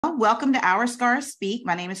Welcome to Our Scars Speak.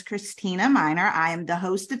 My name is Christina Miner. I am the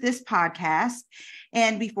host of this podcast.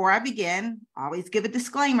 And before I begin, always give a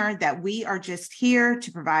disclaimer that we are just here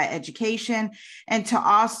to provide education and to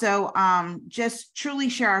also just truly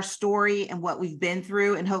share our story and what we've been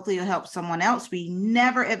through, and hopefully it'll help someone else. We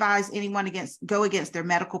never advise anyone go against their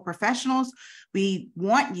medical professionals. We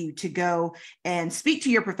want you to go and speak to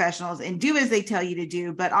your professionals and do as they tell you to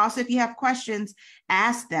do. But also, if you have questions,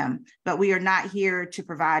 ask them. But we are not here to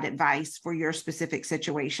provide advice for your specific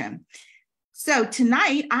situation. So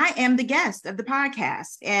tonight, I am the guest of the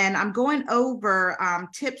podcast, and I'm going over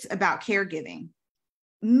tips about caregiving.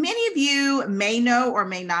 Many of you may know or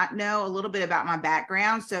may not know a little bit about my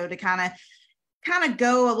background. So to kind of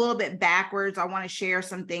go a little bit backwards, I want to share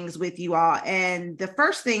some things with you all. And the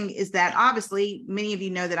first thing is that obviously many of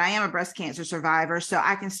you know that I am a breast cancer survivor. So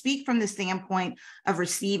I can speak from the standpoint of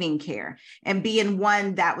receiving care and being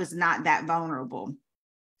one that was not that vulnerable.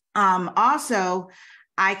 Also,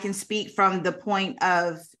 I can speak from the point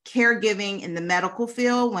of caregiving in the medical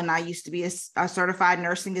field. When I used to be a certified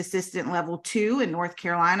nursing assistant level 2 in North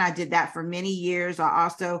Carolina, I did that for many years. I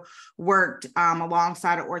also worked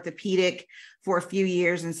alongside an orthopedic for a few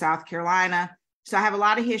years in South Carolina. So I have a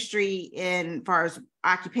lot of history in far as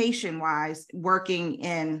occupation wise, working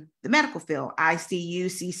in the medical field, ICU,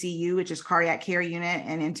 CCU, which is cardiac care unit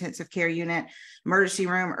and intensive care unit, emergency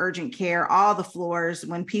room, urgent care, all the floors.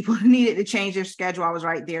 When people needed to change their schedule, I was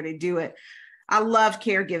right there to do it. I loved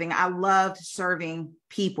caregiving. I loved serving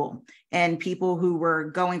people and people who were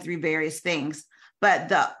going through various things. But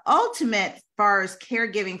the ultimate, as far as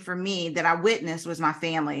caregiving for me that I witnessed was my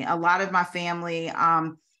family. A lot of my family,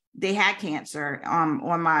 they had cancer.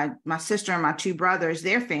 On my sister and my 2 brothers,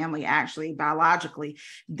 their family actually biologically,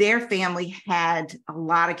 their family had a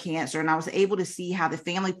lot of cancer. And I was able to see how the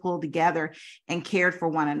family pulled together and cared for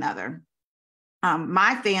one another.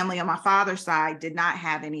 My family on my father's side did not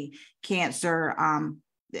have any cancer.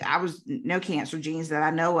 I was no cancer genes that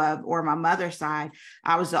I know of, or my mother's side,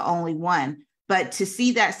 I was the only one. But to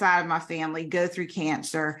see that side of my family go through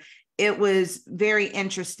cancer, it was very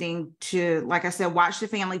interesting to, like I said, watch the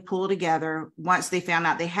family pull together once they found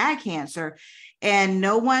out they had cancer, and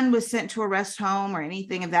no one was sent to a rest home or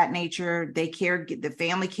anything of that nature. The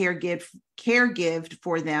family caregived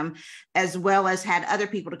for them, as well as had other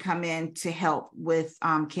people to come in to help with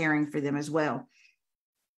caring for them as well.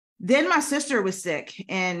 Then my sister was sick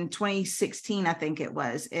in 2016, I think it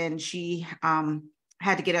was, and she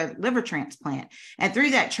had to get a liver transplant. And through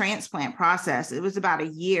that transplant process, it was about a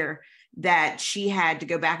year that she had to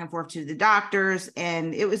go back and forth to the doctors.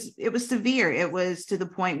 And it was severe. It was to the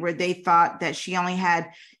point where they thought that she only had,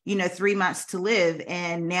 3 months to live.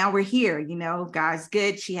 And now we're here, God's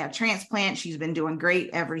good. She had a transplant. She's been doing great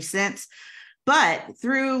ever since. But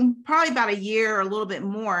through probably about a year or a little bit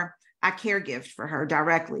more, I caregived for her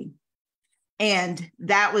directly. And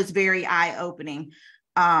that was very eye-opening.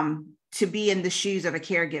 To be in the shoes of a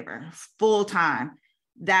caregiver full time.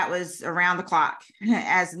 That was around the clock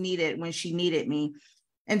as needed when she needed me.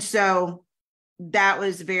 And so that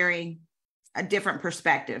was a different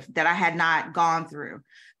perspective that I had not gone through,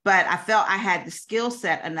 but I felt I had the skill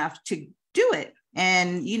set enough to do it.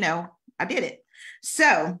 And, I did it.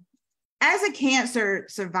 So as a cancer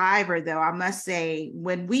survivor, though, I must say,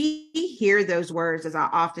 when we hear those words, as I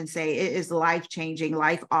often say, it is life-changing,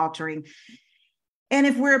 life-altering. And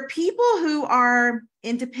if we're people who are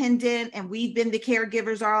independent and we've been the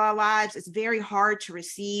caregivers all our lives, it's very hard to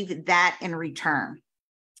receive that in return.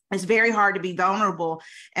 It's very hard to be vulnerable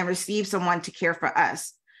and receive someone to care for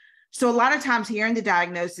us. So a lot of times hearing the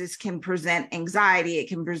diagnosis can present anxiety. It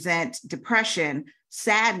can present depression,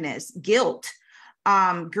 sadness, guilt,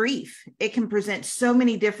 grief. It can present so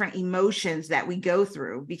many different emotions that we go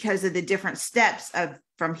through because of the different steps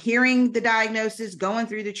from hearing the diagnosis, going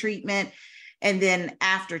through the treatment, and then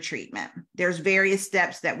after treatment. There's various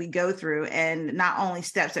steps that we go through, and not only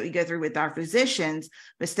steps that we go through with our physicians,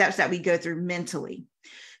 but steps that we go through mentally.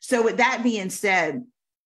 So with that being said,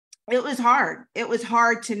 it was hard. It was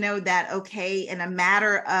hard to know that, okay, in a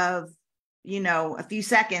matter of, a few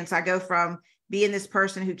seconds, I go from being this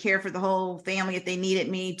person who cared for the whole family if they needed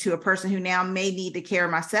me to a person who now may need to care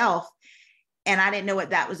myself. And I didn't know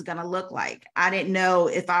what that was going to look like. I didn't know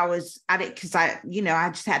if I just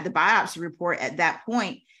had the biopsy report at that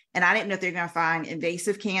point, and I didn't know if they're going to find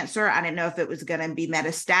invasive cancer. I didn't know if it was going to be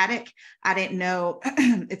metastatic. I didn't know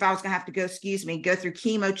if I was going to have to go through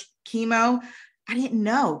chemo. I didn't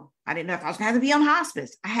know. I didn't know if I was going to have to be on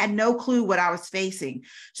hospice. I had no clue what I was facing.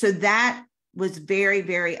 So that was very,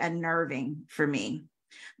 very unnerving for me.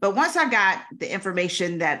 But once I got the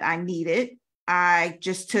information that I needed, I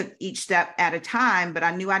just took each step at a time, but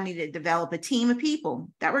I knew I needed to develop a team of people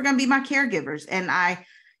that were going to be my caregivers.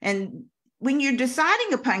 And when you're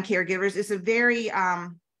deciding upon caregivers, it's a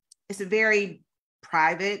very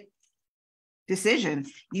private decision.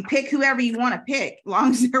 You pick whoever you want to pick, as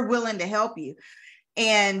long as they're willing to help you.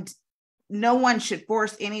 And no one should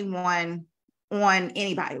force anyone on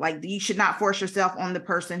anybody. Like, you should not force yourself on the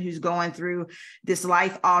person who's going through this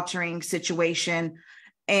life-altering situation.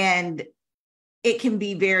 And it can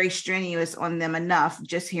be very strenuous on them enough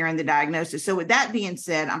just hearing the diagnosis. So with that being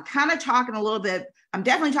said, I'm kind of talking a little bit, I'm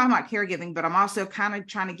definitely talking about caregiving, but I'm also kind of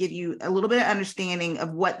trying to give you a little bit of understanding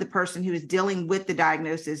of what the person who is dealing with the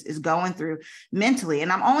diagnosis is going through mentally.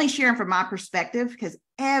 And I'm only sharing from my perspective because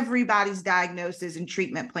everybody's diagnosis and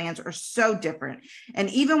treatment plans are so different. And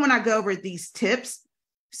even when I go over these tips,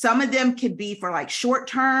 some of them could be for like short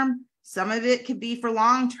term, some of it could be for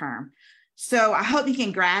long term. So I hope you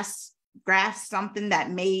can grasp something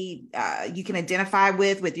that may you can identify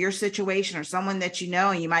with your situation or someone that you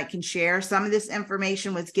know, and you might can share. Some of this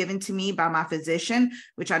information was given to me by my physician,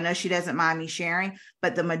 which I know she doesn't mind me sharing,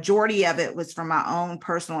 but the majority of it was from my own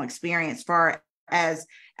personal experience as far as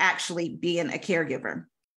actually being a caregiver.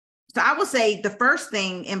 So I will say the first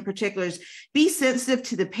thing in particular is be sensitive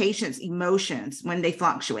to the patient's emotions when they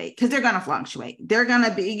fluctuate, because they're going to fluctuate. You're going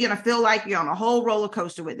to feel like you're on a whole roller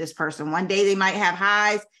coaster with this person. One day they might have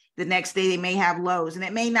highs. The next day they may have lows, and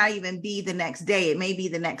it may not even be the next day. It may be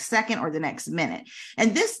the next second or the next minute.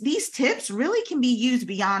 And these tips really can be used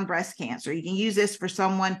beyond breast cancer. You can use this for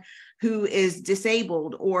someone who is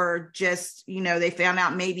disabled, or just, they found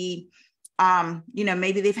out maybe,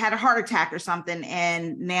 maybe they've had a heart attack or something,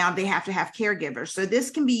 and now they have to have caregivers. So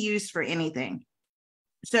this can be used for anything.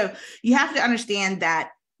 So you have to understand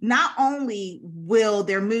that not only will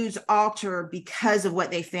their moods alter because of what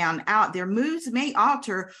they found out, their moods may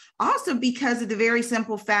alter also because of the very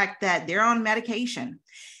simple fact that they're on medication.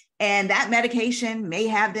 And that medication may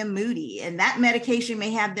have them moody, and that medication may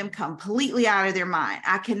have them completely out of their mind.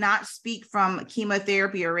 I cannot speak from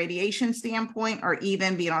chemotherapy or radiation standpoint, or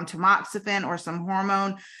even being on tamoxifen or some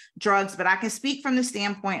hormone drugs, but I can speak from the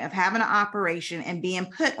standpoint of having an operation and being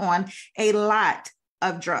put on a lot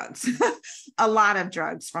of drugs, a lot of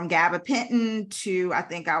drugs, from gabapentin to, I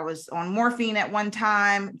think I was on morphine at one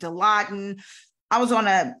time, Dilaudid. I was on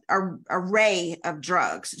a array of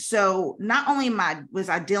drugs. So not only was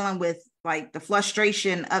I dealing with like the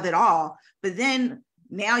frustration of it all, but then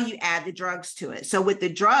now you add the drugs to it. So with the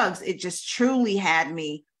drugs, it just truly had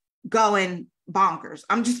me going bonkers.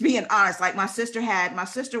 I'm just being honest. Like my sister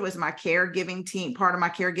was my caregiving team, part of my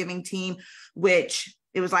caregiving team, which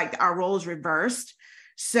it was like our roles reversed.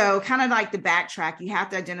 So kind of like the backtrack, you have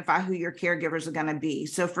to identify who your caregivers are going to be.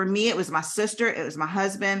 So for me, it was my sister, it was my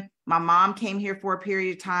husband. My mom came here for a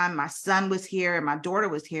period of time. My son was here and my daughter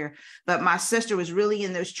was here, but my sister was really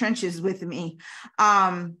in those trenches with me.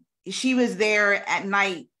 She was there at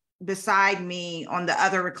night beside me on the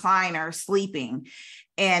other recliner, sleeping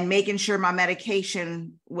and making sure my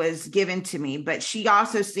medication was given to me. But she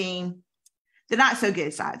also seen the not so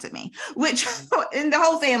good sides of me, which, and the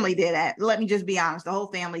whole family did that. Let me just be honest. The whole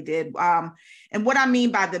family did. And what I mean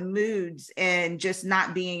by the moods and just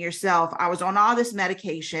not being yourself, I was on all this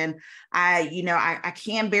medication. I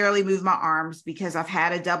can barely move my arms because I've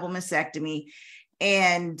had a double mastectomy,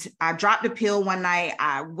 and I dropped a pill one night.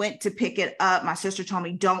 I went to pick it up. My sister told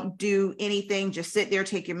me, don't do anything, just sit there,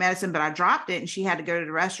 take your medicine. But I dropped it and she had to go to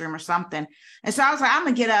the restroom or something. And so I was like, I'm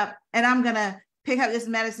gonna get up and I'm gonna pick up this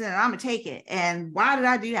medicine and I'm gonna take it. And why did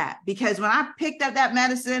I do that? Because when I picked up that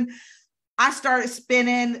medicine, I started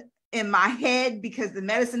spinning in my head because the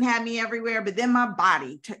medicine had me everywhere. But then my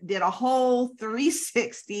body did a whole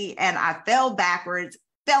 360 and I fell backwards,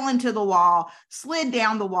 fell into the wall, slid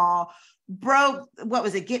down the wall, broke, what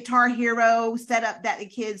was it, Guitar Hero setup that the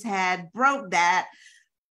kids had, broke that.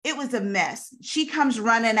 It was a mess. She comes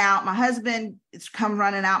running out. My husband comes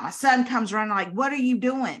running out. My son comes running like, what are you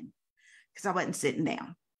doing? Because I wasn't sitting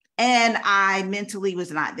down and I mentally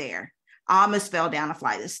was not there. I almost fell down a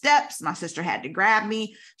flight of steps. My sister had to grab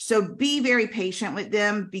me. So be very patient with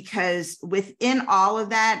them, because within all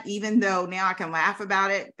of that, even though now I can laugh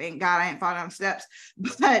about it, thank God I ain't fallen down steps,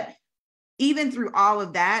 but even through all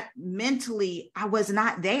of that, mentally, I was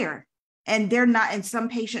not there. And they're not, and some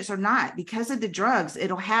patients are not, because of the drugs.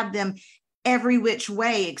 It'll have them every which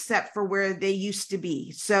way except for where they used to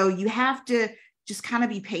be. So you have to just kind of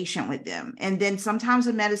be patient with them. And then sometimes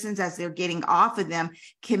the medicines, as they're getting off of them,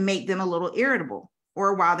 can make them a little irritable.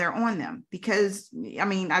 or while they're on them, because I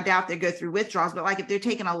mean, I doubt they go through withdrawals, but like if they're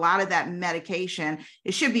taking a lot of that medication,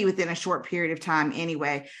 it should be within a short period of time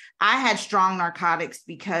anyway. I had strong narcotics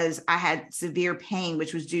because I had severe pain,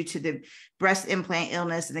 which was due to the breast implant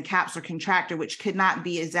illness and the capsular contractor, which could not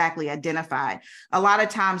be exactly identified. A lot of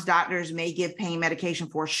times doctors may give pain medication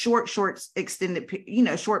for a short extended,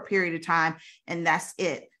 short period of time, and that's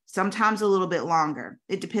it. Sometimes a little bit longer.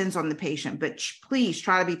 It depends on the patient, but please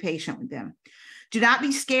try to be patient with them. Do not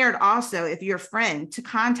be scared also if you're a friend to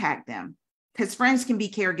contact them, because friends can be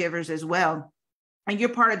caregivers as well. And you're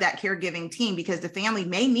part of that caregiving team, because the family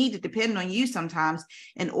may need to depend on you sometimes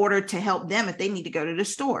in order to help them if they need to go to the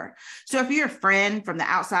store. So if you're a friend from the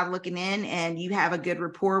outside looking in and you have a good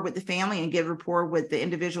rapport with the family and good rapport with the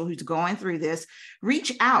individual who's going through this,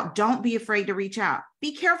 reach out. Don't be afraid to reach out.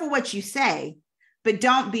 Be careful what you say, but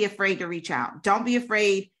don't be afraid to reach out. Don't be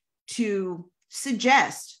afraid to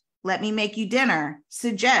suggest. Let me make you dinner.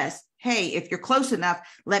 Suggest, hey, if you're close enough,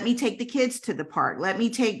 let me take the kids to the park. Let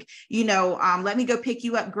me take, let me go pick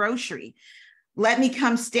you up grocery. Let me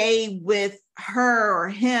come stay with her or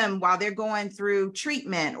him while they're going through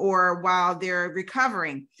treatment or while they're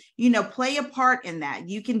recovering. Play a part in that.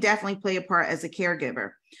 You can definitely play a part as a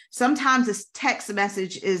caregiver. Sometimes a text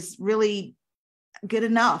message is really good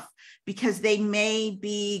enough, because they may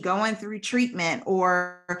be going through treatment,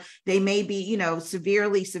 or they may be,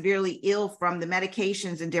 severely ill from the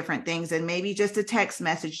medications and different things. And maybe just a text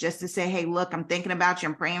message just to say, hey, look, I'm thinking about you.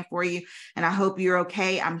 I'm praying for you. And I hope you're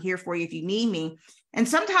okay. I'm here for you if you need me. And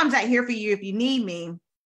sometimes I here for you if you need me.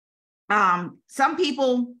 Some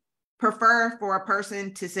people prefer for a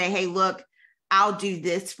person to say, hey, look, I'll do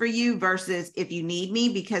this for you versus if you need me,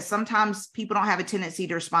 because sometimes people don't have a tendency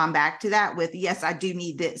to respond back to that with, yes, I do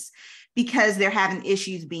need this, because they're having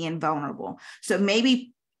issues being vulnerable. So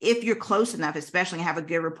maybe if you're close enough, especially have a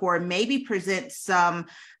good rapport, maybe present some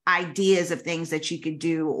ideas of things that you could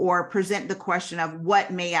do, or present the question of what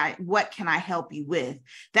can I help you with?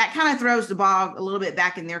 That kind of throws the ball a little bit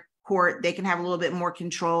back in their court. They can have a little bit more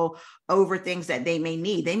control over things that they may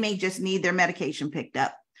need. They may just need their medication picked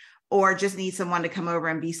up, or just need someone to come over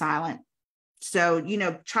and be silent. So,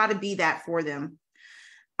 try to be that for them.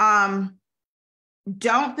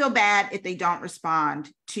 Don't feel bad if they don't respond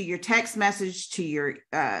to your text message, to your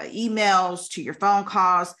emails, to your phone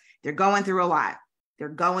calls. They're going through a lot.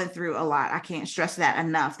 I can't stress that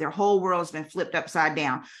enough. Their whole world has been flipped upside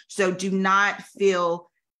down. So do not feel,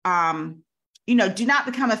 do not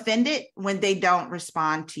become offended when they don't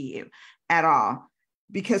respond to you at all,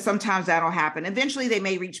 because sometimes that'll happen. Eventually they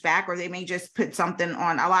may reach back, or they may just put something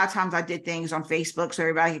on. A lot of times I did things on Facebook so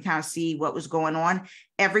everybody could kind of see what was going on.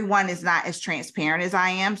 Everyone is not as transparent as I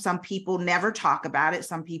am. Some people never talk about it.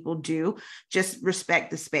 Some people do. Just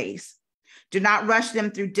respect the space. Do not rush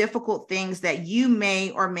them through difficult things that you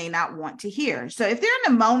may or may not want to hear. So if they're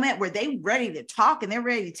in a moment where they're ready to talk and they're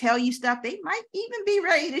ready to tell you stuff, they might even be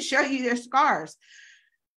ready to show you their scars.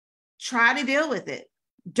 Try to deal with it.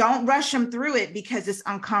 Don't rush them through it because it's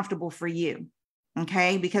uncomfortable for you.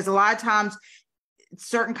 Okay. Because a lot of times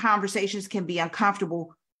certain conversations can be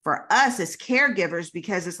uncomfortable for us as caregivers,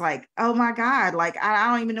 because it's like, oh my God, like, I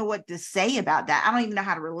don't even know what to say about that. I don't even know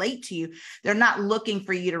how to relate to you. They're not looking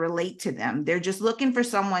for you to relate to them. They're just looking for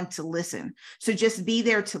someone to listen. So just be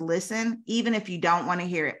there to listen, even if you don't want to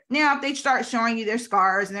hear it. Now, if they start showing you their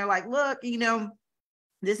scars and they're like, look,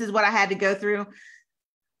 this is what I had to go through.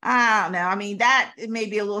 I don't know. I mean, that it may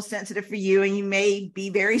be a little sensitive for you, and you may be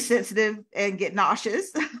very sensitive and get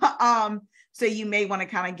nauseous. So you may want to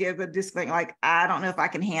kind of give a disclaimer, like, I don't know if I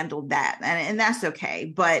can handle that. And that's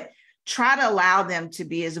okay. But try to allow them to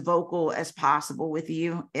be as vocal as possible with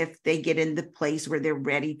you if they get in the place where they're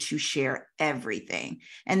ready to share everything.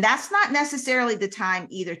 And that's not necessarily the time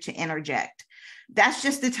either to interject. That's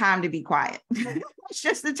just the time to be quiet. It's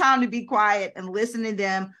just the time to be quiet and listen to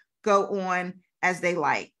them go on as they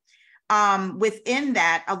like. Within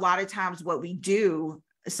that, a lot of times what we do,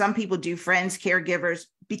 some people do friends, caregivers,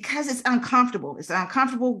 because it's uncomfortable. It's an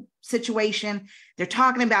uncomfortable situation. They're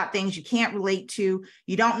talking about things you can't relate to.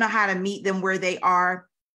 You don't know how to meet them where they are,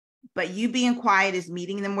 but you being quiet is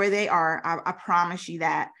meeting them where they are. I promise you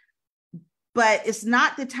that. But it's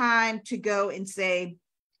not the time to go and say,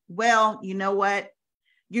 well, you know what?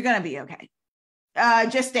 You're going to be okay.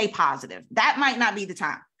 Just stay positive. That might not be the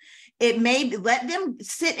time. It may let them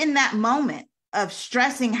sit in that moment of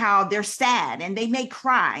stressing how they're sad, and they may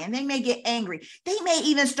cry and they may get angry. They may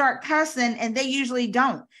even start cussing, and they usually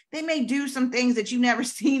don't. They may do some things that you've never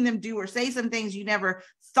seen them do, or say some things you never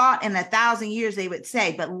thought in 1,000 years they would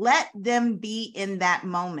say, but let them be in that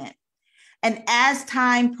moment. And as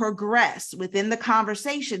time progressed within the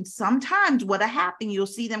conversation, sometimes what'll happen, you'll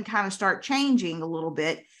see them kind of start changing a little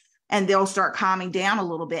bit, and they'll start calming down a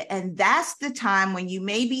little bit. And that's the time when you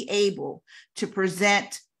may be able to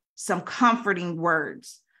present some comforting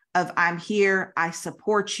words of, I'm here, I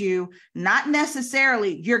support you. Not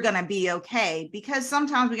necessarily you're going to be okay, because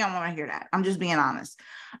sometimes we don't want to hear that. I'm just being honest.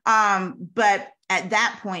 But at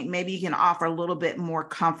that point, maybe you can offer a little bit more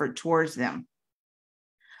comfort towards them.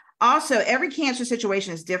 Also, every cancer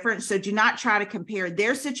situation is different, so do not try to compare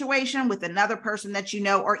their situation with another person that you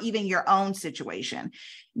know, or even your own situation.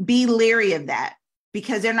 Be leery of that,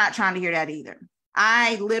 because they're not trying to hear that either.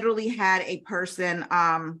 I literally had a person,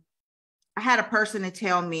 to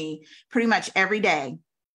tell me pretty much every day,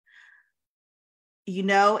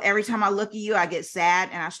 every time I look at you, I get sad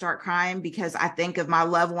and I start crying because I think of my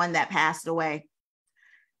loved one that passed away.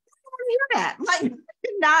 I don't want to hear that. Like, I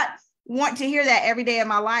did not want to hear that every day of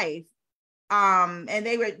my life. And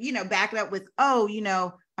they would, back it up with,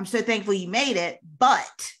 I'm so thankful you made it,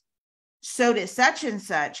 but so did such and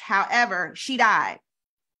such. However, she died.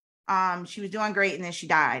 She was doing great, and then she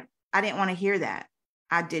died. I didn't want to hear that.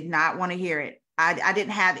 I did not want to hear it. I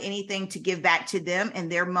didn't have anything to give back to them in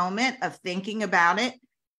their moment of thinking about it.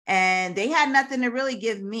 And they had nothing to really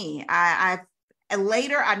give me.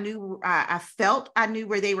 Later, I felt I knew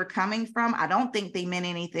where they were coming from. I don't think they meant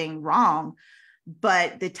anything wrong,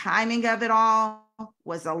 but the timing of it all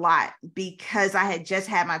was a lot, because I had just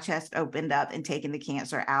had my chest opened up and taken the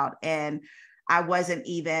cancer out. And I didn't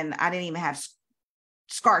even have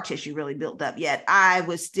scar tissue really built up yet. I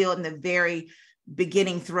was still in the very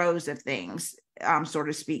beginning throes of things, so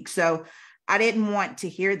to speak. So I didn't want to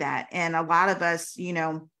hear that. And a lot of us, we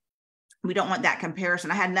don't want that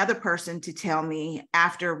comparison. I had another person to tell me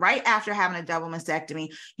right after having a double mastectomy,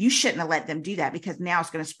 you shouldn't have let them do that, because now it's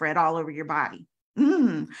going to spread all over your body.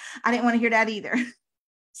 I didn't want to hear that either.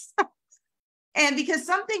 And because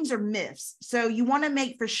some things are myths, so you want to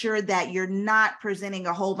make for sure that you're not presenting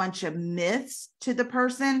a whole bunch of myths to the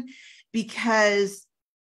person, because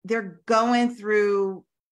they're going through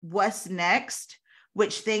what's next,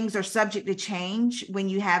 which things are subject to change when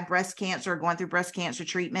you have breast cancer or going through breast cancer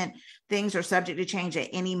treatment. Things are subject to change at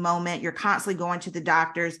any moment. You're constantly going to the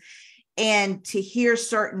doctors, and to hear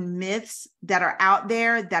certain myths that are out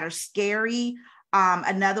there that are scary.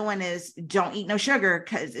 Another one is, don't eat no sugar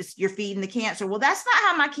because you're feeding the cancer. Well, that's not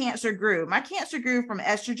how my cancer grew. My cancer grew from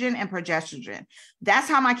estrogen and progesterone. That's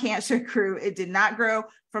how my cancer grew. It did not grow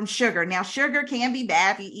from sugar. Now, sugar can be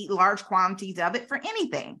bad if you eat large quantities of it for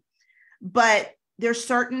anything, but there's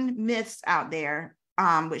certain myths out there,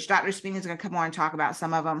 which Dr. Spina is going to come on and talk about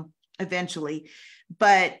some of them eventually,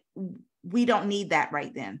 but we don't need that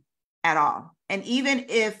right then at all. And even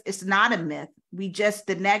if it's not a myth,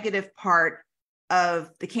 the negative part of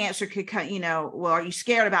the cancer could come, well, are you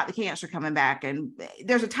scared about the cancer coming back? And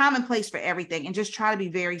there's a time and place for everything, and just try to be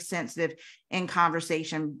very sensitive in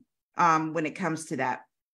conversation when it comes to that.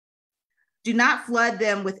 Do not flood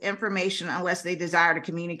them with information unless they desire to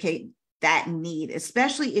communicate that need,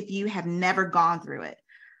 especially if you have never gone through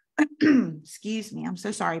it. Excuse me. I'm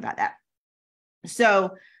so sorry about that.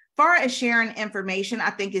 So far as sharing information, I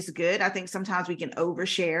think is good. I think sometimes we can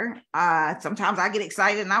overshare. Sometimes I get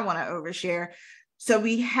excited and I want to overshare. So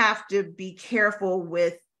we have to be careful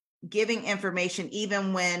with giving information,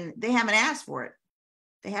 even when they haven't asked for it.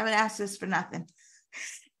 They haven't asked us for nothing.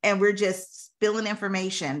 And we're just spilling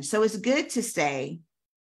information. So it's good to say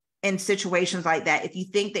in situations like that, if you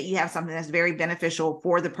think that you have something that's very beneficial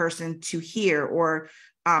for the person to hear, or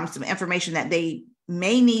some information that they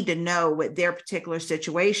may need to know with their particular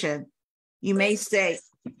situation, you may say,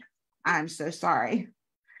 I'm so sorry.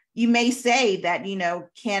 You may say that,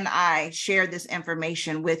 can I share this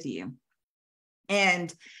information with you?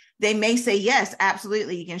 And they may say, yes,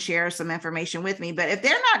 absolutely, you can share some information with me. But if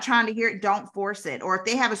they're not trying to hear it, don't force it. Or if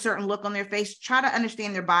they have a certain look on their face, try to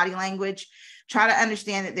understand their body language. Try to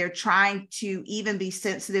understand that they're trying to even be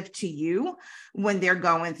sensitive to you when they're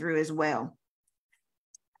going through as well.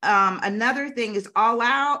 Another thing is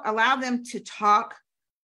allow them to talk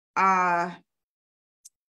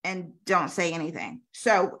and don't say anything.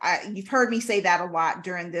 So you've heard me say that a lot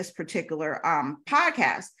during this particular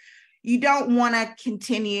podcast. You don't want to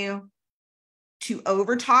continue to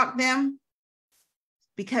overtalk them,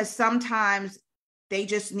 because sometimes they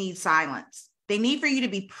just need silence. They need for you to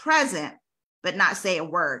be present, but not say a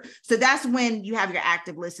word. So that's when you have your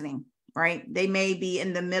active listening, right? They may be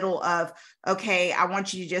in the middle of, okay, I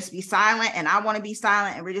want you to just be silent, and I want to be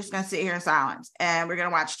silent, and we're just going to sit here in silence, and we're going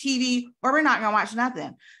to watch TV, or we're not going to watch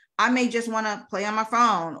nothing. I may just want to play on my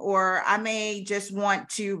phone, or I may just want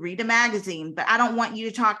to read a magazine, but I don't want you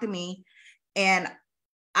to talk to me. and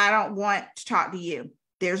I don't want to talk to you.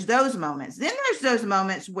 There's those moments. Then there's those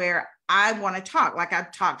moments where I want to talk, like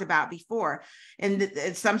I've talked about before. And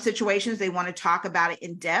in some situations, they want to talk about it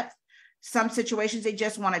in depth. Some situations, they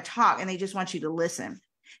just want to talk and they just want you to listen.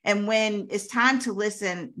 And when it's time to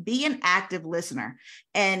listen, be an active listener.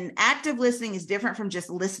 And active listening is different from just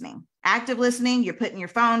listening. Active listening, you're putting your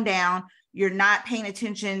phone down. You're not paying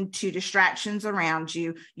attention to distractions around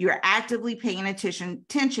you. You're actively paying attention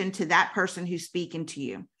to that person who's speaking to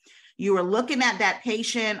you. You are looking at that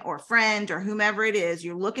patient or friend or whomever it is.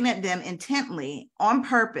 You're looking at them intently on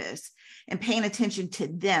purpose and paying attention to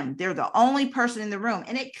them. They're the only person in the room.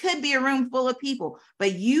 And it could be a room full of people,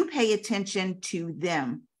 but you pay attention to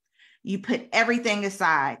them. You put everything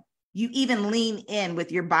aside. You even lean in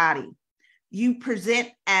with your body. You present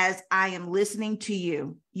as I am listening to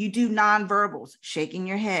you. You do nonverbals, shaking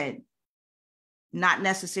your head, not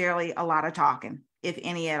necessarily a lot of talking, if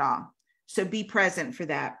any at all. So be present for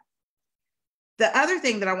that. The other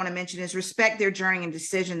thing that I want to mention is respect their journey and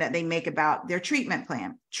decision that they make about their treatment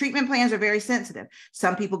plan. Treatment plans are very sensitive.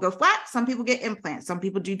 Some people go flat, some people get implants, some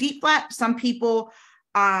people do deep flat, some people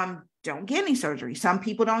don't get any surgery, some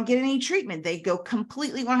people don't get any treatment. They go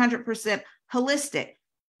completely 100% holistic.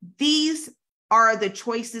 These are the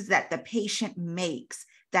choices that the patient makes.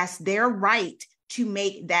 That's their right to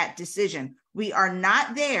make that decision. We are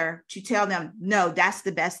not there to tell them, no, that's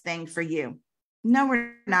the best thing for you. No,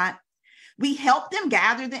 we're not. We help them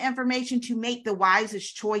gather the information to make the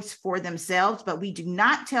wisest choice for themselves, but we do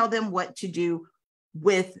not tell them what to do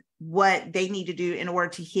with what they need to do in order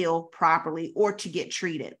to heal properly or to get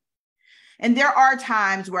treated. And there are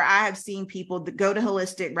times where I have seen people that go to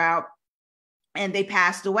holistic route and they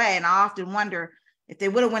passed away. And I often wonder if they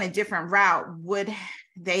would have went a different route, would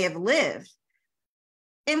they have lived?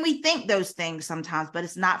 And we think those things sometimes, but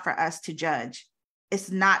it's not for us to judge. It's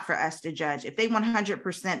not for us to judge. If they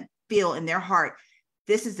 100% feel in their heart,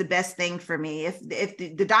 this is the best thing for me. If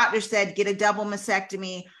the doctor said get a double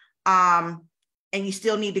mastectomy, and you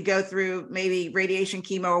still need to go through maybe radiation,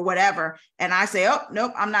 chemo, or whatever, and I say, oh,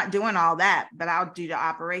 nope, I'm not doing all that, but I'll do the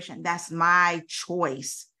operation. That's my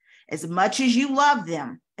choice. As much as you love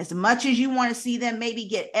them, as much as you want to see them maybe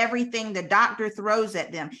get everything the doctor throws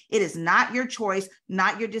at them, it is not your choice,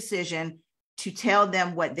 not your decision to tell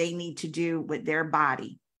them what they need to do with their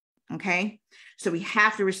body. Okay? So we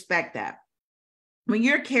have to respect that. When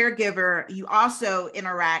you're a caregiver, you also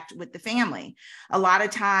interact with the family. A lot of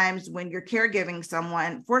times when you're caregiving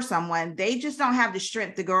for someone, they just don't have the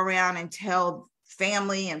strength to go around and tell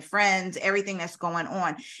family and friends everything that's going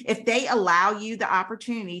on. If they allow you the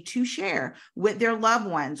opportunity to share with their loved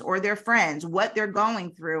ones or their friends what they're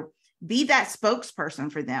going through, be that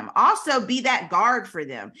spokesperson for them. Also be that guard for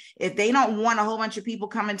them. If they don't want a whole bunch of people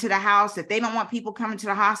coming to the house, if they don't want people coming to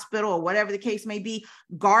the hospital or whatever the case may be,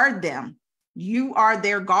 guard them. You are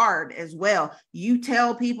their guard as well. You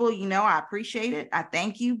tell people, I appreciate it. I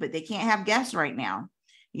thank you, but they can't have guests right now.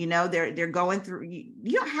 They're going through,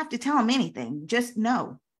 you don't have to tell them anything. Just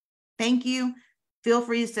know. Thank you. Feel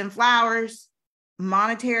free to send flowers,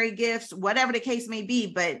 monetary gifts, whatever the case may be,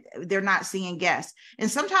 but they're not seeing guests. And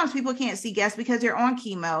sometimes people can't see guests because they're on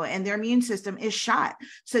chemo and their immune system is shot.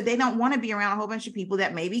 So they don't want to be around a whole bunch of people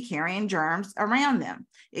that may be carrying germs around them.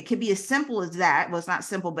 It could be as simple as that. Well, it's not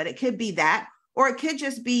simple, but it could be that, or it could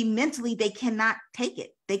just be mentally, they cannot take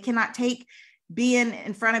it. They cannot take being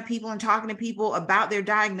in front of people and talking to people about their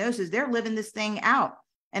diagnosis. They're living this thing out.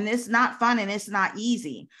 And it's not fun and it's not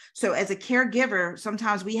easy. So as a caregiver,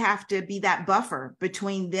 sometimes we have to be that buffer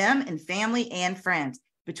between them and family and friends,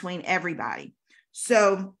 between everybody.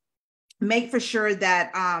 So make for sure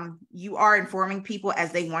that you are informing people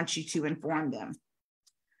as they want you to inform them.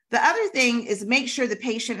 The other thing is make sure the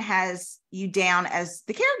patient has you down as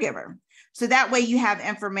the caregiver. So that way you have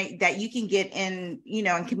information that you can get in,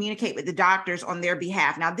 and communicate with the doctors on their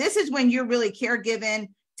behalf. Now, this is when you're really caregiving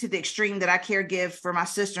to the extreme that I caregive for my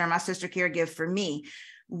sister and my sister caregive for me.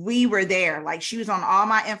 We were there. Like, she was on all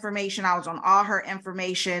my information. I was on all her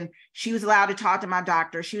information. She was allowed to talk to my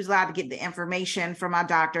doctor. She was allowed to get the information from my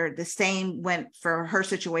doctor. The same went for her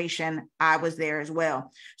situation. I was there as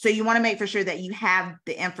well. So you want to make for sure that you have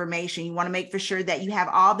the information. You want to make for sure that you have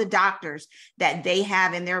all the doctors that they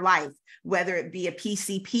have in their life, whether it be a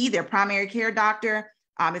PCP, their primary care doctor,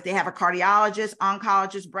 if they have a cardiologist,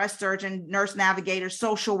 oncologist, breast surgeon, nurse navigator,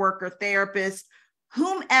 social worker, therapist,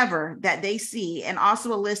 whomever that they see, and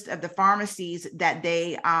also a list of the pharmacies that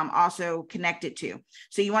they also connected to.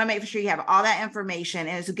 So you want to make sure you have all that information.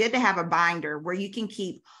 And it's good to have a binder where you can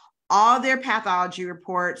keep all their pathology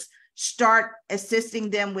reports, start assisting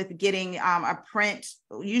them with getting a print,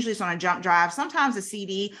 usually it's on a jump drive, sometimes a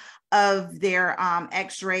CD of their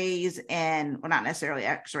x-rays, and well, not necessarily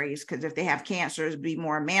x-rays, because if they have cancer, it'd be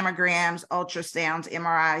more mammograms, ultrasounds,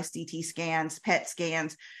 MRIs, CT scans, PET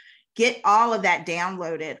scans. Get all of that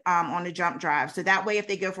downloaded on the jump drive. So that way, if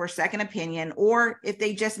they go for a second opinion, or if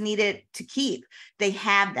they just need it to keep, they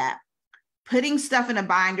have that. Putting stuff in a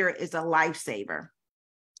binder is a lifesaver.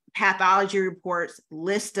 Pathology reports,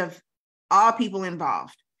 list of all people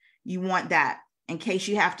involved. You want that in case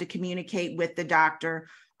you have to communicate with the doctor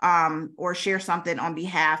or share something on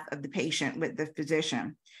behalf of the patient with the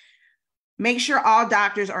physician. Make sure all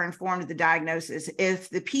doctors are informed of the diagnosis. If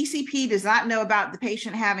the PCP does not know about the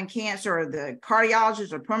patient having cancer, or the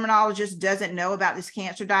cardiologist or pulmonologist doesn't know about this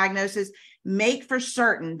cancer diagnosis, make for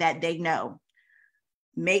certain that they know.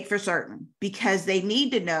 Make for certain, because they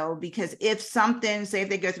need to know, because if something, say if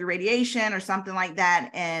they go through radiation or something like that,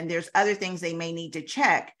 and there's other things they may need to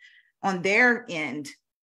check on their end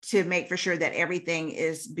to make for sure that everything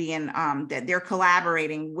is being, that they're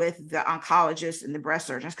collaborating with the oncologists and the breast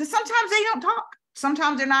surgeons, because sometimes they don't talk.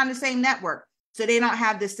 Sometimes they're not in the same network, so they don't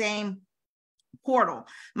have the same portal.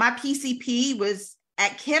 My PCP was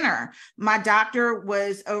at Kenner. My doctor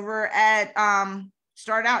was over at,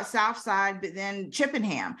 started out Southside, but then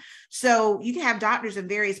Chippenham. So you can have doctors in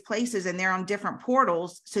various places and they're on different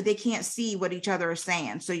portals, so they can't see what each other is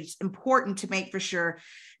saying. So it's important to make for sure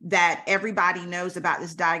that everybody knows about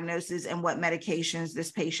this diagnosis and what medications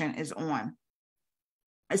this patient is on.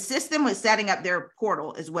 Assist them with setting up their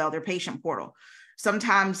portal as well, their patient portal.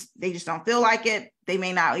 Sometimes they just don't feel like it. They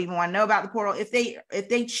may not even want to know about the portal. If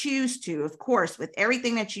they choose to, of course, with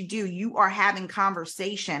everything that you do, you are having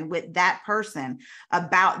conversation with that person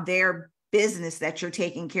about their business that you're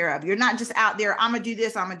taking care of. You're not just out there, I'm going to do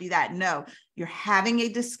this, I'm going to do that. No, you're having a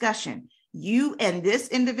discussion. You and this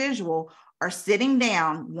individual are sitting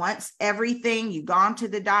down once everything, you've gone to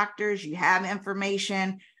the doctors, you have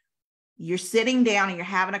information, you're sitting down and you're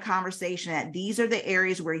having a conversation that these are the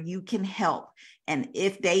areas where you can help. And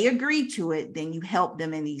if they agree to it, then you help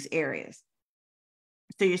them in these areas.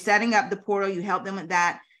 So you're setting up the portal, you help them with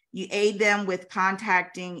that. You aid them with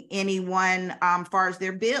contacting anyone as far as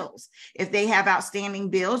their bills. If they have outstanding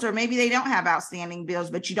bills, or maybe they don't have outstanding bills,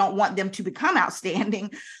 but you don't want them to become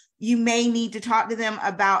outstanding, you may need to talk to them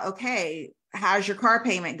about, okay, how's your car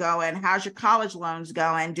payment going? How's your college loans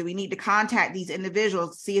going? Do we need to contact these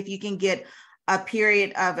individuals, see if you can get a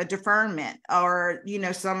period of a deferment, or, you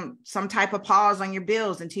know, some type of pause on your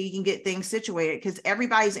bills until you can get things situated, because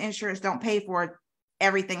everybody's insurance don't pay for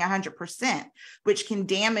everything 100%, which can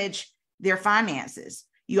damage their finances.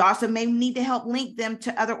 You also may need to help link them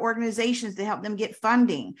to other organizations to help them get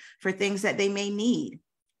funding for things that they may need.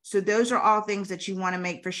 So those are all things that you want to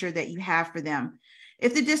make for sure that you have for them.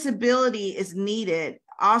 If the disability is needed,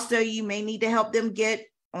 also you may need to help them get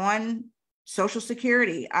on Social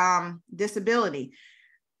Security, disability.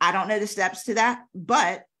 I don't know the steps to that,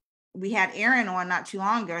 but we had Erin on not too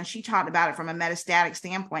long ago, and she talked about it from a metastatic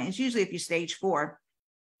standpoint. It's usually if you're stage 4,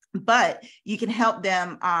 but you can help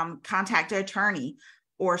them contact an attorney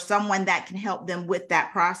or someone that can help them with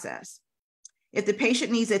that process. If the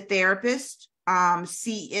patient needs a therapist,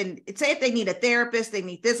 say if they need a therapist, they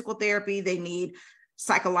need physical therapy, they need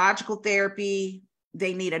psychological therapy,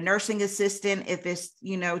 they need a nursing assistant. If it's,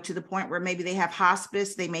 you know, to the point where maybe they have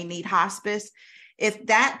hospice, they may need hospice. If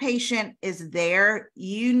that patient is there,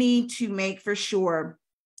 you need to make for sure,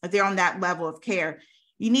 if they're on that level of care,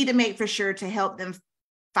 you need to make for sure to help them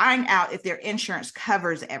find out if their insurance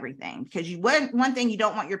covers everything. Because one thing you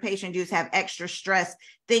don't want your patient to do is have extra stress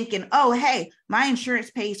thinking, oh, hey, my insurance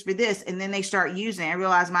pays for this. And then they start using it and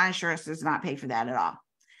realize my insurance does not pay for that at all.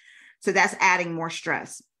 So that's adding more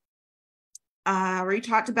stress. We already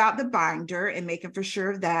talked about the binder and making for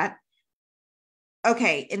sure of that.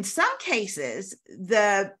 Okay, in some cases,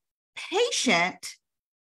 the patient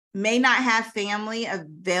may not have family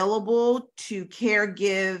available to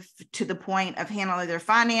caregive to the point of handling their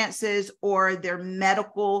finances or their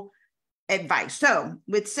medical advice. So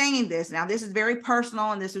with saying this, now this is very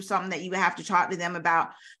personal and this is something that you have to talk to them about,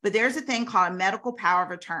 but there's a thing called a medical power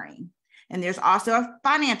of attorney. And there's also a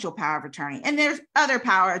financial power of attorney, and there's other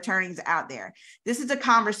power attorneys out there. This is a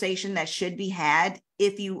conversation that should be had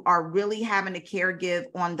if you are really having to caregive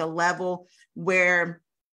on the level where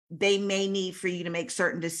they may need for you to make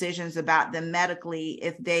certain decisions about them medically.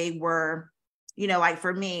 If they were, you know, like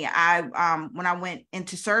for me, when I went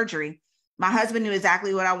into surgery, my husband knew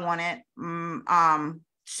exactly what I wanted.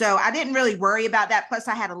 So I didn't really worry about that. Plus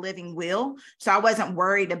I had a living will. So I wasn't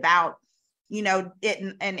worried about, you know,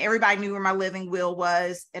 it, and everybody knew where my living will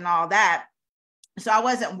was and all that. So I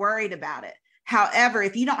wasn't worried about it. However,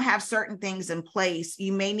 if you don't have certain things in place,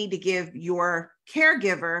 you may need to give your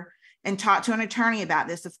caregiver and talk to an attorney about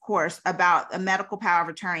this, of course, about a medical power of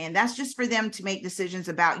attorney. And that's just for them to make decisions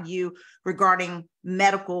about you regarding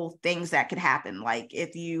medical things that could happen. Like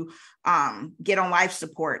if you get on life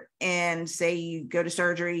support and say you go to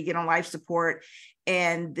surgery, you get on life support,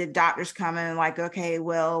 and the doctors come in and like, okay,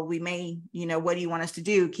 well, we may, what do you want us to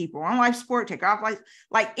do? Keep her on life support, take her off life,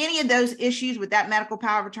 like any of those issues with that medical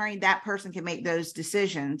power of attorney, that person can make those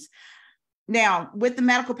decisions. Now, with the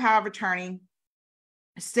medical power of attorney,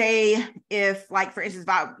 say if, like, for instance,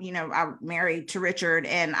 I'm married to Richard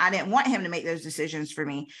and I didn't want him to make those decisions for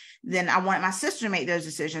me, then I wanted my sister to make those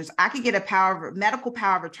decisions. I could get a medical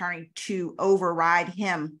power of attorney to override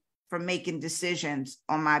him from making decisions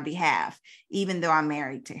on my behalf, even though I'm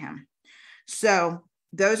married to him. So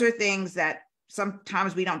those are things that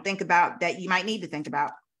sometimes we don't think about that you might need to think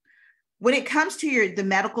about. When it comes to the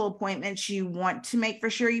medical appointments, you want to make for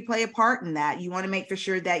sure you play a part in that. You want to make for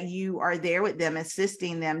sure that you are there with them,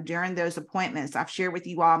 assisting them during those appointments. I've shared with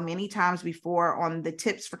you all many times before on the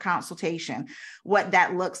tips for consultation, what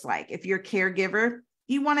that looks like. If you're a caregiver,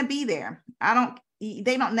 you want to be there.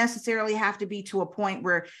 They don't necessarily have to be to a point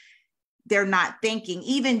where they're not thinking.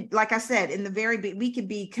 Even like I said, we could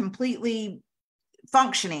be completely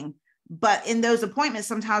functioning, but in those appointments,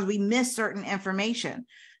 sometimes we miss certain information.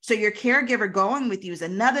 So your caregiver going with you is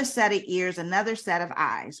another set of ears, another set of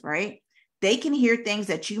eyes, right? They can hear things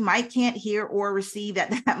that you can't hear or receive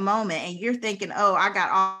at that moment. And you're thinking, oh, I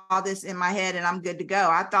got all this in my head and I'm good to go.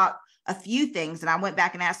 I thought a few things, and I went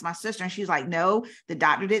back and asked my sister and she's like, no, the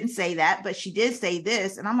doctor didn't say that, but she did say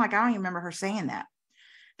this. And I'm like, I don't even remember her saying that.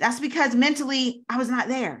 That's because mentally I was not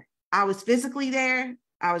there. I was physically there.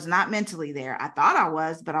 I was not mentally there. I thought I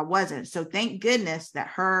was, but I wasn't. So thank goodness that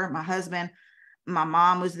my husband, my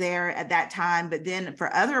mom was there at that time. But then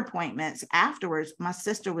for other appointments afterwards, my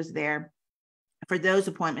sister was there for those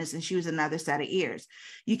appointments, and she was another set of ears.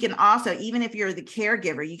 You can also, even if you're the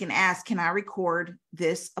caregiver, you can ask, can I record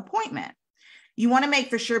this appointment? You want to make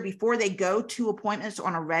for sure before they go to appointments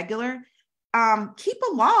on a regular, keep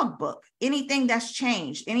a log book, anything that's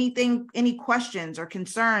changed, any questions or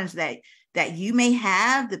concerns that you may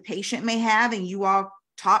have, the patient may have, and you all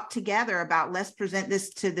talk together about, let's present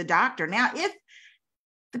this to the doctor. Now, if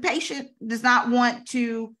the patient does not want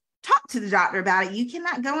to talk to the doctor about it, you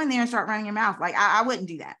cannot go in there and start running your mouth. Like I wouldn't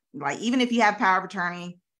do that. Like, even if you have power of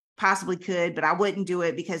attorney, possibly could, but I wouldn't do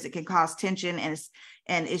it because it can cause tension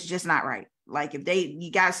and it's just not right. Like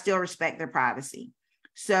you guys still respect their privacy.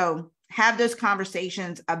 So have those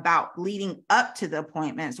conversations about leading up to the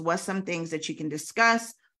appointments. What's some things that you can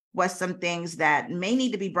discuss? What's some things that may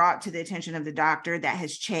need to be brought to the attention of the doctor that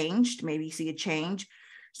has changed? Maybe you see a change.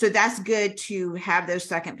 So that's good to have those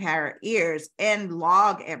second pair of ears and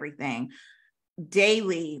log everything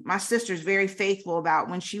daily. My sister's very faithful about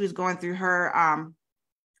when she was going through her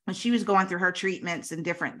treatments and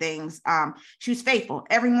different things. She was faithful.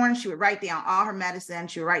 Every morning she would write down all her medicine.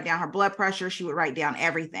 She would write down her blood pressure. She would write down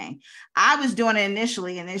everything. I was doing it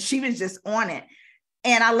initially, and then she was just on it.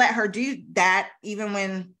 And I let her do that, even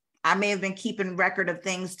when I may have been keeping record of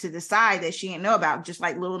things to the side that she didn't know about, just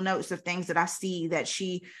like little notes of things that I see that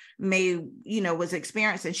she may, was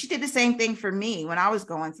experiencing. She did the same thing for me when I was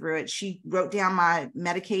going through it. She wrote down my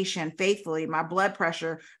medication faithfully, my blood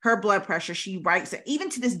pressure, her blood pressure. She writes it.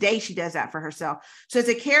 Even to this day, she does that for herself. So as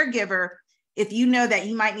a caregiver, if you know that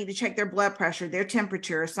you might need to check their blood pressure, their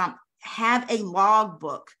temperature or something, have a log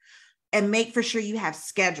book. And make for sure you have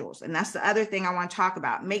schedules. And that's the other thing I want to talk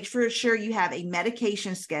about. Make sure you have a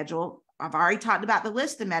medication schedule. I've already talked about the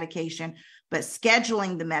list of medication, but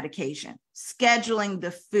scheduling the medication, scheduling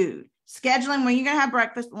the food, scheduling when you're going to have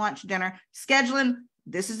breakfast, lunch, dinner, scheduling,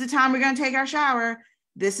 this is the time we're going to take our shower.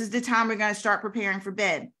 This is the time we're going to start preparing for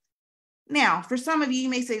bed. Now, for some of you, you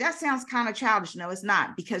may say, that sounds kind of childish. No, it's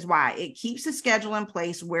not. Because why? It keeps a schedule in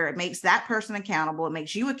place where it makes that person accountable. It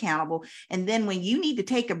makes you accountable. And then when you need to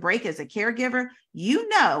take a break as a caregiver,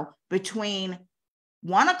 between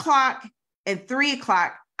 1 o'clock and 3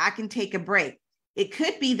 o'clock, I can take a break. It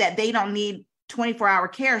could be that they don't need 24-hour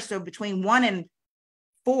care. So between 1 and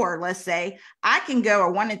 4, let's say, I can go,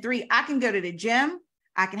 or 1 and 3, I can go to the gym.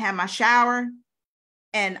 I can have my shower.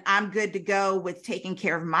 And I'm good to go with taking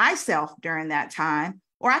care of myself during that time.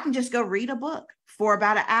 Or I can just go read a book for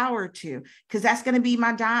about an hour or two, because that's going to be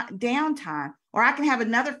my downtime. Or I can have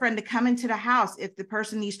another friend to come into the house. If the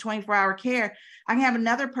person needs 24-hour care, I can have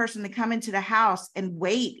another person to come into the house and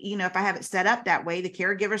wait. If I have it set up that way, the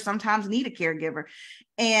caregivers sometimes need a caregiver,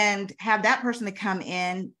 and have that person to come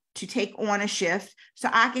in to take on a shift so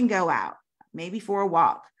I can go out, maybe for a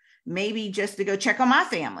walk. maybe just to go check on my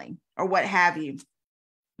family or what have you.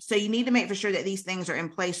 So you need to make for sure that these things are in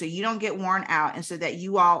place so you don't get worn out, and so that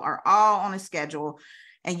you all are all on a schedule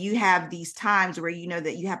and you have these times where you know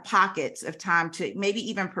that you have pockets of time to maybe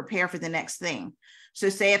even prepare for the next thing. So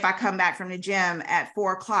say if I come back from the gym at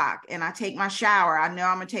 4:00 and I take my shower, I know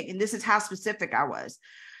I'm going to take, and this is how specific I was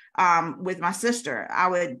with my sister. I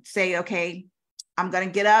would say, okay, I'm going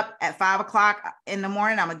to get up at 5:00 in the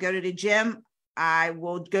morning. I'm going to go to the gym. I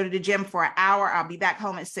will go to the gym for an hour. I'll be back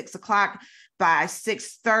home at 6:00. By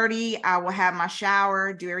 6:30, I will have my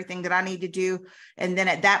shower, do everything that I need to do. And then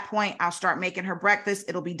at that point, I'll start making her breakfast.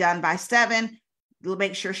 It'll be done by 7. We'll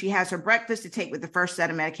make sure she has her breakfast to take with the first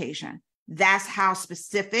set of medication. That's how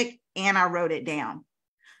specific, and I wrote it down.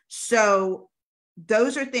 So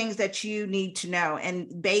those are things that you need to know.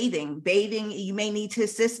 And bathing, you may need to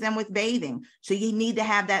assist them with bathing. So you need to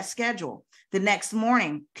have that schedule. The next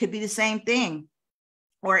morning could be the same thing.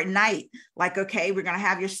 Or at night, like, okay, we're going to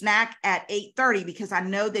have your snack at 8:30 because I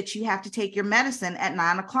know that you have to take your medicine at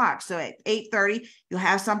 9:00. So at 8:30, you'll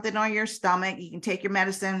have something on your stomach. You can take your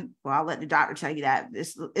medicine. Well, I'll let the doctor tell you that.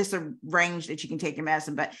 It's a range that you can take your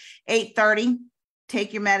medicine, but 8:30,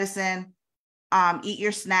 take your medicine, eat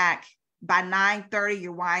your snack. By 9:30,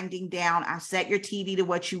 you're winding down. I set your TV to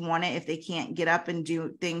what you want it if they can't get up and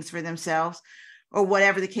do things for themselves or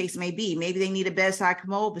whatever the case may be. Maybe they need a bedside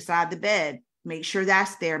commode beside the bed. Make sure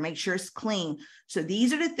that's there. Make sure it's clean. So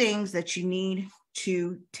these are the things that you need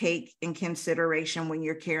to take in consideration when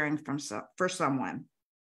you're caring for someone.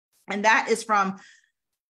 And that is from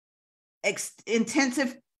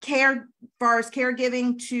intensive care, as far as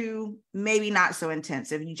caregiving, to maybe not so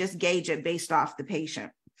intensive. You just gauge it based off the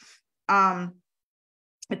patient.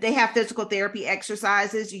 If they have physical therapy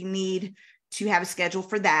exercises, you need to have a schedule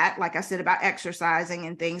for that. Like I said about exercising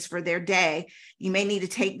and things for their day, you may need to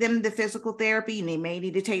take them to physical therapy. You may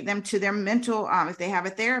need to take them to their mental, if they have a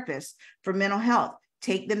therapist for mental health,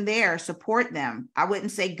 take them there, support them. I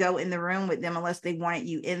wouldn't say go in the room with them unless they wanted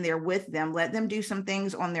you in there with them. Let them do some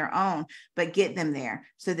things on their own, but get them there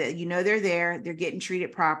so that you know they're there, they're getting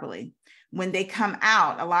treated properly. When they come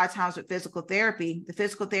out, a lot of times with physical therapy, the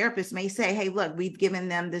physical therapist may say, hey, look, we've given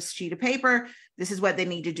them this sheet of paper. This is what they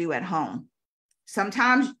need to do at home.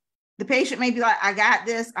 Sometimes the patient may be like, I got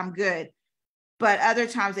this, I'm good. But other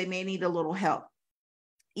times they may need a little help.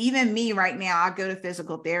 Even me right now, I go to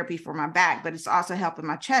physical therapy for my back, but it's also helping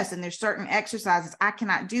my chest. And there's certain exercises I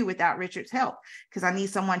cannot do without Richard's help because I need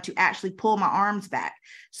someone to actually pull my arms back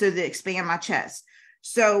so to expand my chest.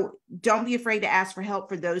 So don't be afraid to ask for help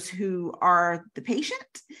for those who are the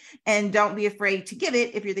patient, and don't be afraid to give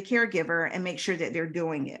it if you're the caregiver, and make sure that they're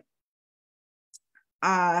doing it.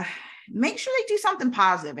 Make sure they do something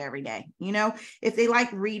positive every day. You know, if they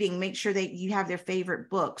like reading, make sure that you have their favorite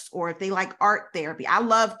books, or if they like art therapy. I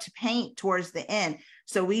love to paint towards the end.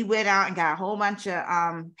 So we went out and got a whole bunch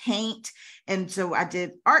of paint. And so I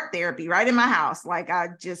did art therapy right in my house. Like I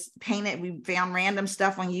just painted, we found random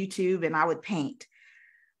stuff on YouTube and I would paint.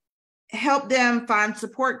 Help them find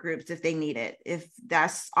support groups if they need it. If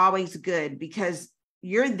that's always good, because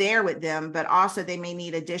you're there with them, but also they may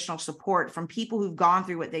need additional support from people who've gone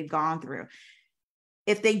through what they've gone through.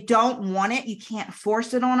 If they don't want it, you can't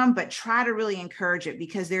force it on them, but try to really encourage it,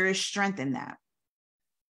 because there is strength in that.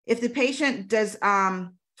 If the patient does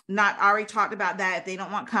not, already talked about that, if they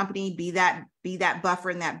don't want company, be that buffer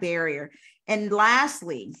and that barrier. And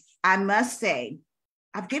lastly, I must say,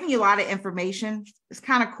 I've given you a lot of information. It's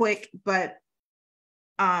kind of quick, but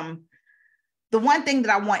the one thing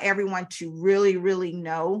that I want everyone to really, really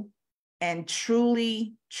know and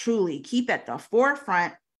truly, truly keep at the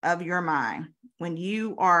forefront of your mind when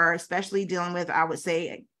you are especially dealing with, I would say,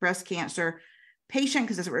 a breast cancer patient,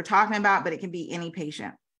 because that's what we're talking about, but it can be any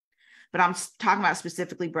patient. But I'm talking about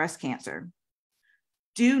specifically breast cancer.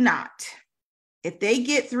 Do not, if they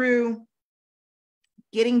get through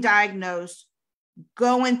getting diagnosed,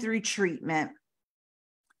 going through treatment,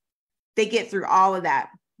 they get through all of that,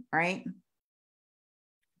 right?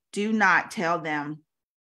 Do not tell them,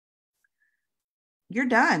 you're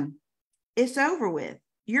done. It's over with.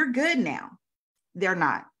 You're good now. They're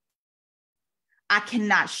not. I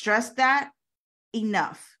cannot stress that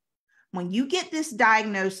enough. When you get this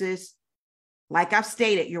diagnosis, like I've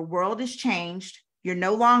stated, your world has changed. You're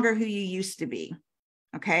no longer who you used to be.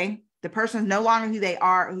 Okay? The person's no longer who they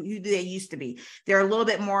are, who they used to be. They're a little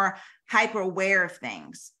bit more hyper aware of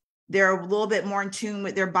things. They're a little bit more in tune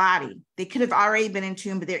with their body. They could have already been in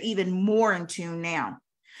tune, but they're even more in tune now.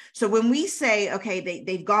 So when we say, okay,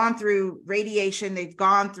 they've gone through radiation, they've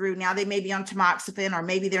gone through, now they may be on tamoxifen, or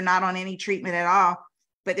maybe they're not on any treatment at all,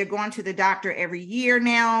 but they're going to the doctor every year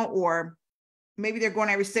now, or Maybe they're going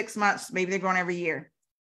every 6 months. Maybe they're going every year.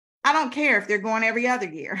 I don't care if they're going every other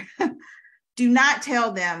year. Do not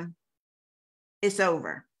tell them it's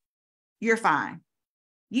over. You're fine.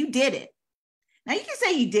 You did it. Now, you can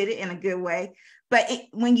say you did it in a good way, but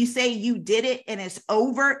when you say you did it and it's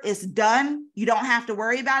over, it's done, you don't have to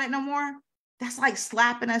worry about it no more, that's like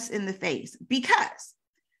slapping us in the face. Because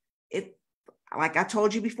if, like I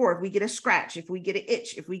told you before, if we get a scratch, if we get an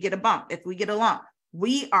itch, if we get a bump, if we get a lump,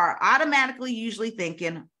 we are automatically usually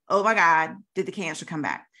thinking, oh my God, did the cancer come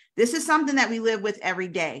back? This is something that we live with every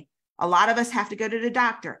day. A lot of us have to go to the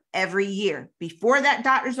doctor every year. Before that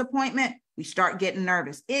doctor's appointment, we start getting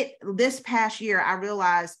nervous. This past year, I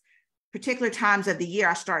realized particular times of the year,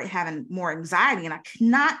 I started having more anxiety and I could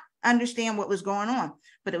not understand what was going on.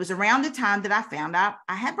 But it was around the time that I found out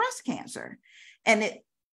I had breast cancer. And it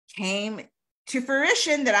came to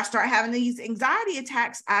fruition that I started having these anxiety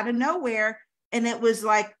attacks out of nowhere. And it was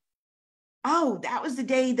like, oh, that was the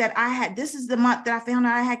day that this is the month that I found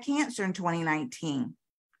out I had cancer in 2019.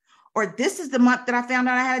 Or this is the month that I found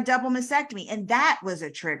out I had a double mastectomy. And that was a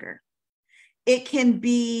trigger. It can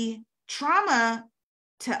be trauma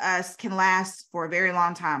to us can last for a very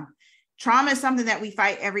long time. Trauma is something that we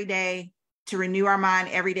fight every day to renew our mind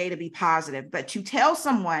every day to be positive. But to tell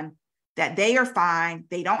someone that they are fine,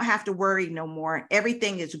 they don't have to worry no more,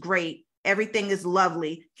 everything is great, everything is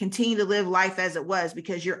lovely, continue to live life as it was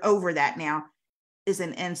because you're over that now, is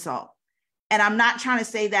an insult. And I'm not trying to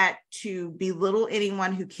say that to belittle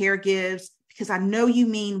anyone who caregives, because I know you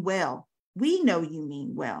mean well. We know you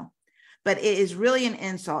mean well. But it is really an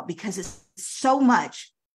insult because it's so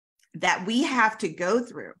much that we have to go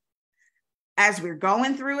through as we're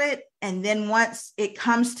going through it. And then once it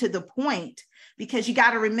comes to the point, because you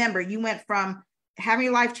got to remember, you went from having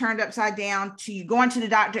your life turned upside down to you going to the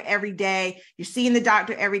doctor every day, you're seeing the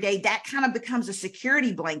doctor every day. That kind of becomes a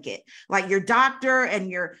security blanket. Like your doctor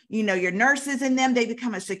and your nurses and them, they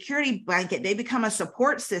become a security blanket. They become a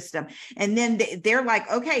support system. And then they're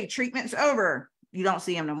like, okay, treatment's over. You don't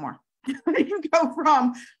see them no more. You go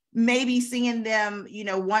from maybe seeing them,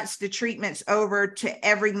 once the treatment's over to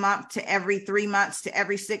every month, to every 3 months, to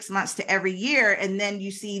every 6 months, to every year. And then you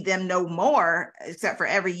see them no more, except for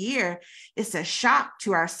every year. It's a shock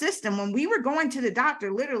to our system. When we were going to the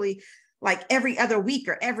doctor, literally like every other week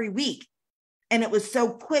or every week, and it was so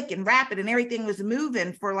quick and rapid and everything was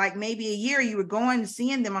moving for like maybe a year, you were going and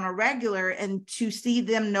seeing them on a regular, and to see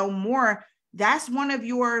them no more, that's one of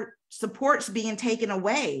your supports being taken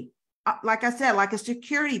away. Like I said, like a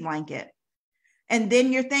security blanket. And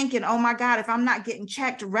then you're thinking, oh my God, if I'm not getting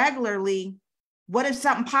checked regularly, what if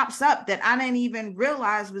something pops up that I didn't even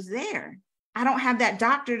realize was there? I don't have that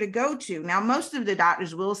doctor to go to. Now, most of the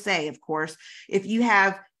doctors will say, of course, if you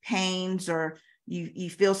have pains or you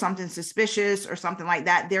feel something suspicious or something like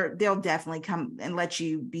that, they'll definitely come and let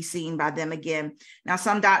you be seen by them again. Now,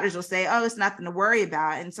 some doctors will say, oh, it's nothing to worry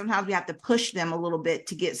about. And sometimes we have to push them a little bit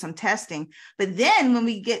to get some testing. But then when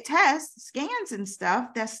we get tests, scans and stuff,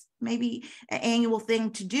 that's maybe an annual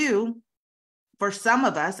thing to do for some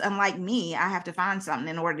of us. Unlike me, I have to find something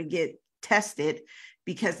in order to get tested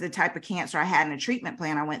because of the type of cancer I had and the treatment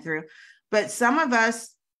plan I went through. But some of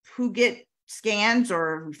us who get scans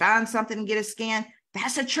or find something and get a scan,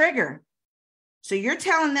 that's a trigger. So you're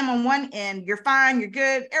telling them on one end, you're fine, you're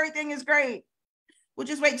good, everything is great. We'll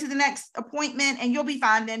just wait to the next appointment and you'll be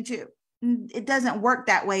fine then too. It doesn't work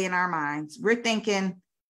that way in our minds. We're thinking,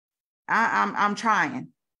 I'm trying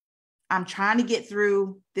to get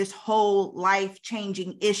through this whole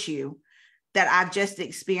life-changing issue that I've just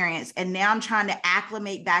experienced. And now I'm trying to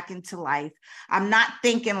acclimate back into life. I'm not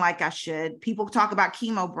thinking like I should. People talk about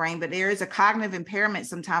chemo brain, but there is a cognitive impairment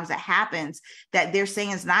sometimes that happens that they're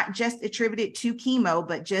saying is not just attributed to chemo,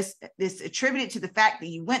 but just this attributed to the fact that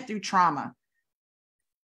you went through trauma.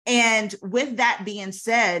 And with that being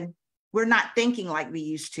said, we're not thinking like we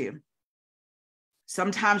used to.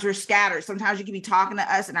 Sometimes we're scattered. Sometimes you can be talking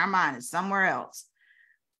to us and our mind is somewhere else.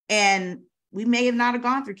 And we may have not have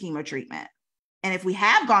gone through chemo treatment. And if we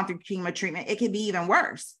have gone through chemo treatment, it could be even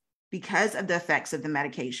worse because of the effects of the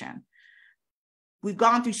medication. We've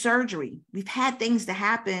gone through surgery. We've had things to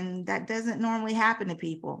happen that doesn't normally happen to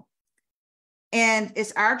people. And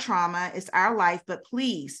it's our trauma, it's our life, but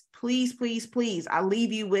please, please, please, please, I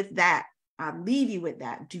leave you with that.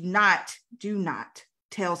 Do not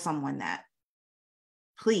tell someone that.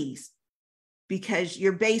 Please, because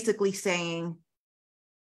you're basically saying,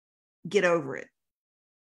 get over it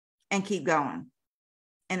and keep going.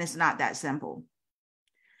 And it's not that simple.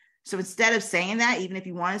 So instead of saying that, even if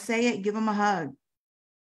you want to say it, give them a hug.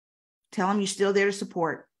 Tell them you're still there to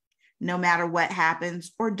support. No matter what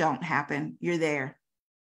happens or don't happen, you're there.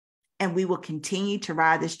 and we will continue to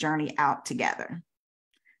ride this journey out together.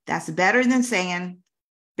 That's better than saying,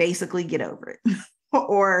 basically, get over it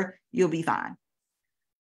or you'll be fine.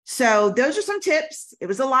 So those are some tips. It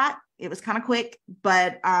was a lot. It was kind of quick,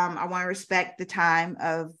 but I want to respect the time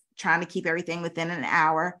of trying to keep everything within an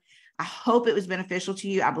hour. I hope it was beneficial to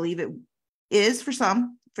you. I believe it is for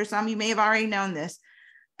some. For some, you may have already known this,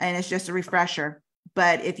 and it's just a refresher.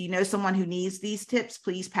 But if you know someone who needs these tips,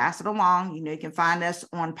 please pass it along. You can find us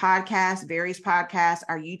on podcasts, various podcasts,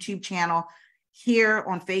 our YouTube channel, here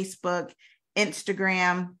on Facebook,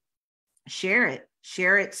 Instagram. Share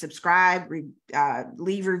it, subscribe,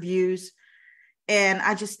 leave reviews. And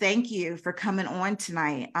I just thank you for coming on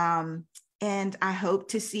tonight. And I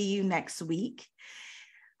hope to see you next week.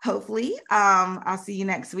 Hopefully, I'll see you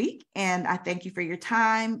next week. And I thank you for your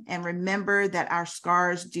time. And remember that our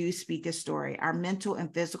scars do speak a story. Our mental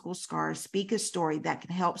and physical scars speak a story that can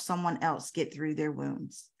help someone else get through their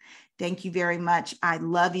wounds. Thank you very much. I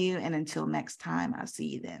love you. And until next time, I'll see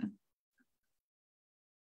you then.